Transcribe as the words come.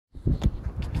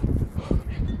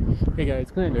Hey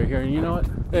guys, Clandor here, and you know what?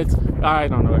 I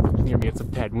don't know if you can hear me, it's a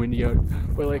tad windy out,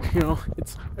 but like,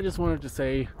 I just wanted to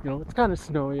say, it's kind of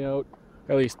snowy out,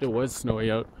 at least it was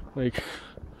snowy out, like,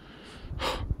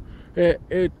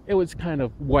 it was kind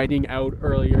of whiting out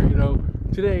earlier,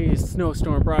 Today's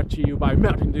snowstorm brought to you by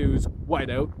Mountain Dew's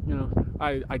Whiteout,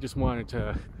 I just wanted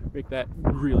to make that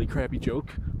really crappy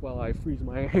joke while I freeze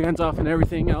my hands off and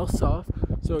everything else off,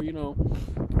 so,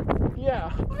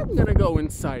 yeah, I'm gonna go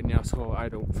inside now so I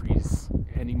don't freeze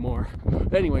anymore.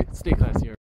 Anyway, stay classy.